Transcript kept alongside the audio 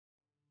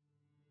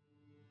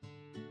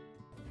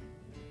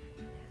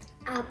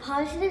A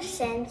positive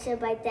sense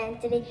of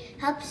identity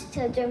helps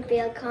children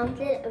feel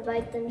confident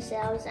about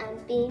themselves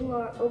and being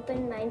more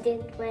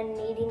open-minded when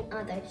meeting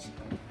others.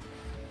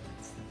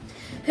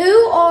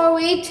 Who are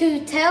we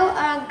to tell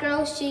a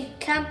girl she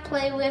can't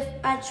play with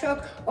a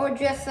truck or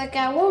dress like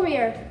a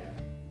warrior?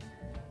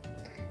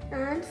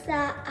 And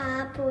that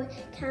a boy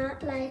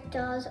can't like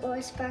dolls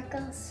or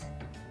sparkles.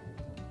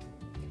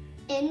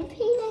 In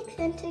Phoenix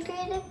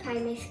Integrated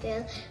Primary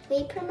School,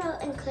 we promote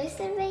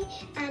inclusivity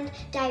and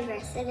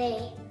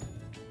diversity.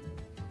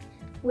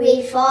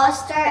 We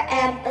foster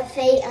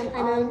empathy and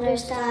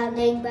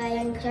understanding by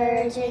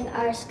encouraging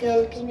our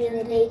school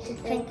community to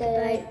think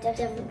about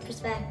different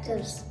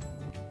perspectives.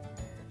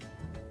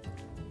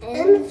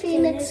 In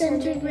Phoenix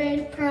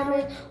Integrated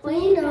Primary,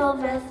 we know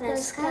that the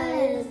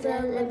sky is the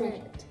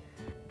limit.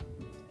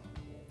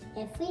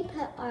 If we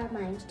put our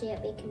minds to it,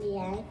 we can be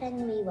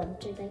anything we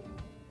want to be.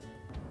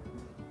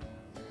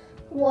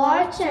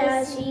 Watch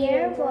as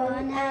Year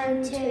 1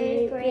 and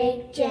 2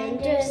 break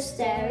gender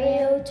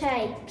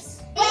stereotypes.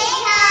 We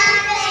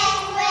can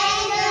make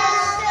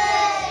windows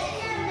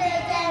to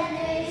build a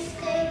new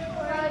school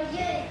for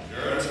you.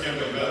 Girls can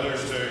be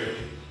builders too.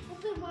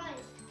 Open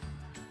wide.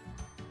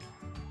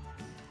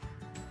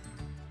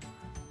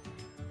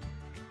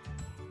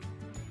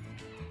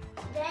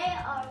 Today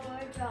our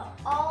words are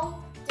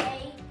all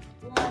day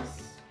was,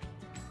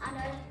 and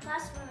our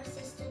classroom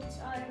assistants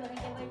are going to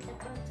give out the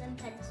books and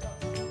pencils.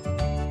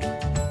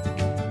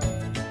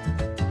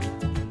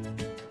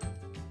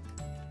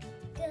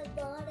 Good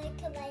morning,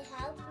 can I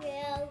help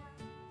you?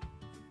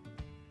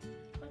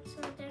 What's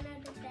for dinner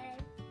today?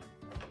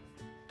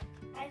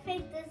 I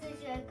think this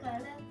is your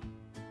color.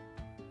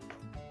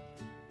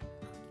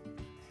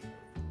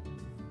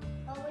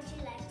 What would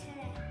you like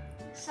today?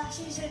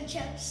 Sausage and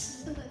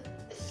chips.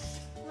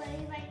 What do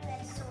you like,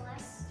 red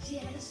sauce?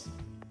 Yes.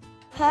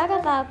 Heard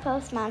about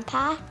Postman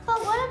Pat? But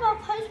what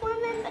about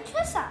Postwoman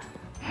Patricia?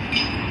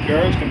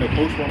 Girls can be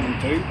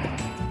postwoman too.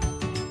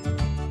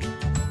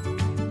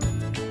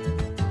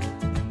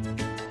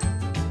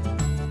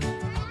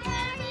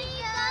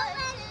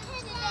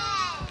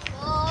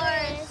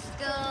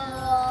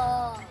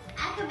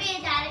 I could be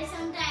a daddy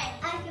someday.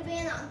 I could be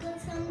an uncle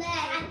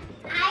someday. And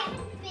I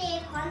could be a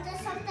quanta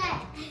someday.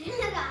 You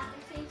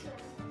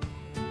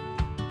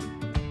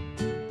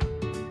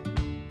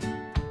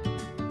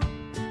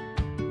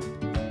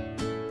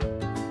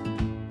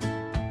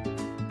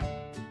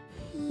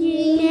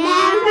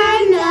never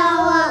know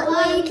what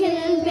we can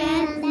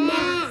invent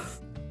next.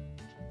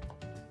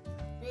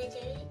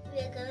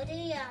 We'll go to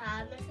your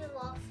home if you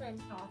often.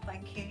 Oh,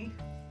 thank you.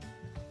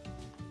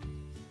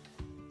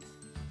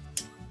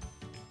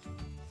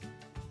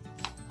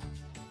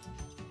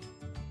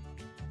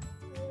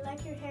 Do you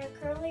like your hair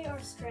curly or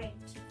straight?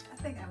 I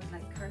think I would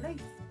like curly.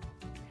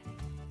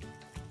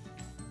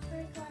 We're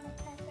going to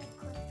put a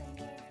clip in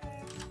your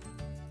hair.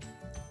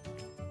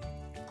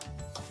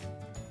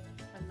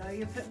 And now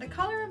you're putting a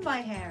colour in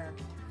my hair.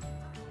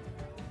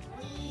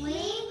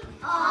 We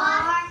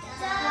are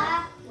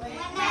the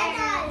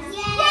winners!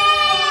 Yay!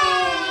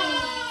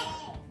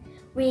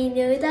 We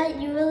know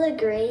that you will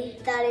agree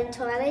that in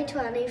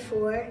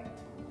 2024,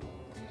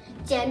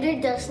 gender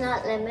does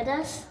not limit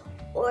us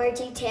or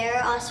deter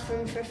us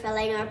from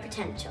fulfilling our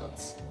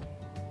potentials.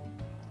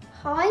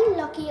 How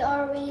lucky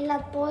are we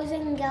that boys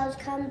and girls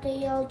can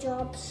do all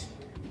jobs?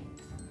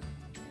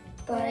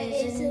 But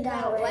it isn't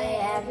that way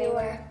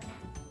everywhere.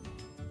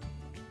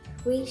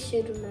 We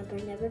should remember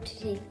never to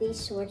take these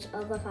sorts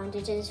of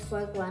advantages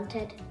for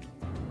granted.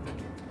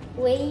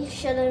 We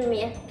shouldn't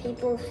make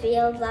people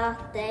feel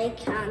that they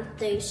can't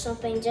do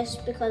something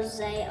just because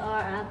they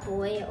are a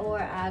boy or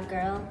a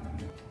girl.